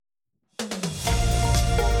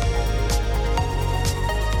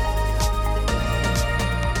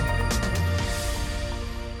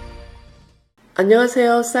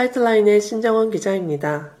안녕하세요. 사이트라인의 신정원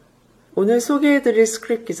기자입니다. 오늘 소개해드릴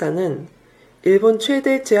스크립트 기사는 일본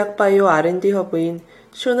최대 제약바이오 R&D 허브인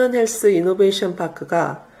쇼난 헬스 이노베이션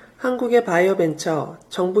파크가 한국의 바이오벤처,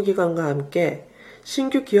 정부기관과 함께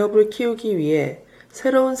신규 기업을 키우기 위해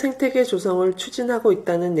새로운 생태계 조성을 추진하고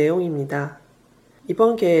있다는 내용입니다.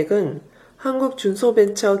 이번 계획은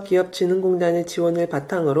한국중소벤처기업진흥공단의 지원을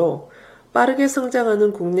바탕으로 빠르게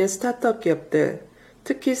성장하는 국내 스타트업 기업들,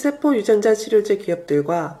 특히 세포 유전자 치료제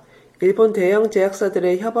기업들과 일본 대형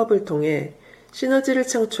제약사들의 협업을 통해 시너지를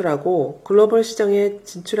창출하고 글로벌 시장에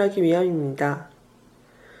진출하기 위함입니다.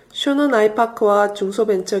 쇼넌 아이파크와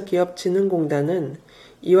중소벤처기업진흥공단은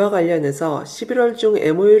이와 관련해서 11월 중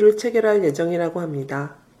MOU를 체결할 예정이라고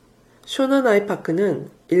합니다. 쇼넌 아이파크는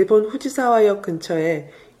일본 후지사와역 근처에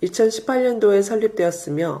 2018년도에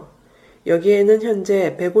설립되었으며 여기에는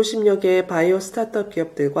현재 150여 개의 바이오 스타트업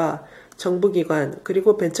기업들과 정부기관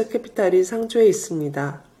그리고 벤처캐피탈이 상주해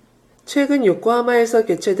있습니다. 최근 요코하마에서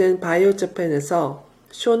개최된 바이오재팬에서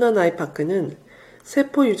쇼넌 아이파크는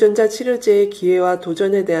세포 유전자 치료제의 기회와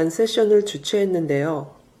도전에 대한 세션을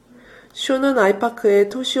주최했는데요. 쇼넌 아이파크의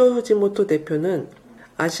토시오 후지모토 대표는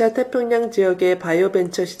아시아 태평양 지역의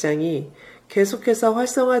바이오벤처 시장이 계속해서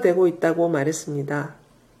활성화되고 있다고 말했습니다.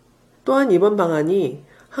 또한 이번 방안이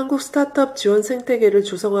한국 스타트업 지원 생태계를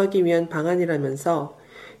조성하기 위한 방안이라면서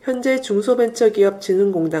현재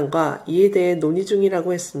중소벤처기업진흥공단과 이에 대해 논의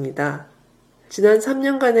중이라고 했습니다. 지난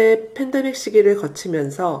 3년간의 팬데믹 시기를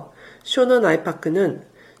거치면서 쇼넌 아이파크는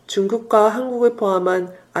중국과 한국을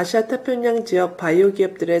포함한 아시아 태평양 지역 바이오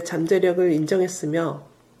기업들의 잠재력을 인정했으며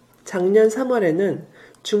작년 3월에는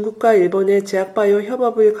중국과 일본의 제약바이오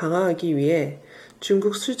협업을 강화하기 위해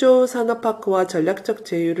중국 수조 산업파크와 전략적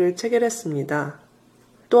제휴를 체결했습니다.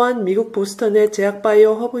 또한 미국 보스턴의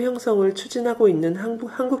제약바이오 허브 형성을 추진하고 있는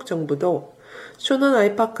한국 정부도 쇼넌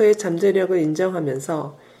아이파크의 잠재력을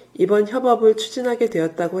인정하면서 이번 협업을 추진하게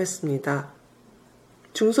되었다고 했습니다.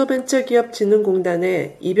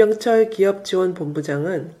 중소벤처기업진흥공단의 이병철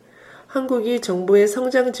기업지원본부장은 한국이 정부의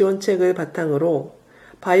성장지원책을 바탕으로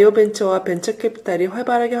바이오벤처와 벤처캐피탈이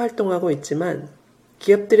활발하게 활동하고 있지만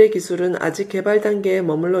기업들의 기술은 아직 개발 단계에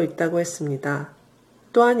머물러 있다고 했습니다.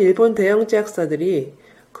 또한 일본 대형 제약사들이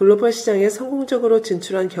글로벌 시장에 성공적으로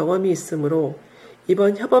진출한 경험이 있으므로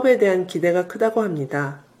이번 협업에 대한 기대가 크다고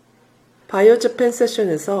합니다. 바이오재팬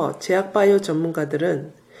세션에서 제약바이오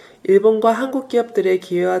전문가들은 일본과 한국 기업들의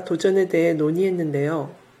기회와 도전에 대해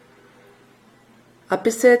논의했는데요.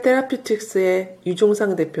 아피셀 테라퓨틱스의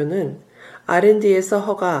유종상 대표는 R&D에서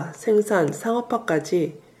허가, 생산,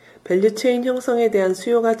 상업화까지 밸류체인 형성에 대한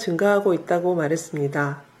수요가 증가하고 있다고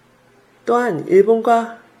말했습니다. 또한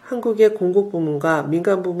일본과 한국의 공급부문과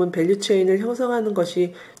민간부문 밸류체인을 형성하는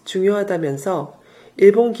것이 중요하다면서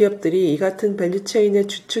일본 기업들이 이 같은 밸류체인의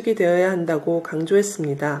주축이 되어야 한다고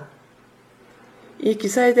강조했습니다. 이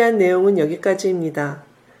기사에 대한 내용은 여기까지입니다.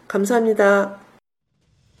 감사합니다.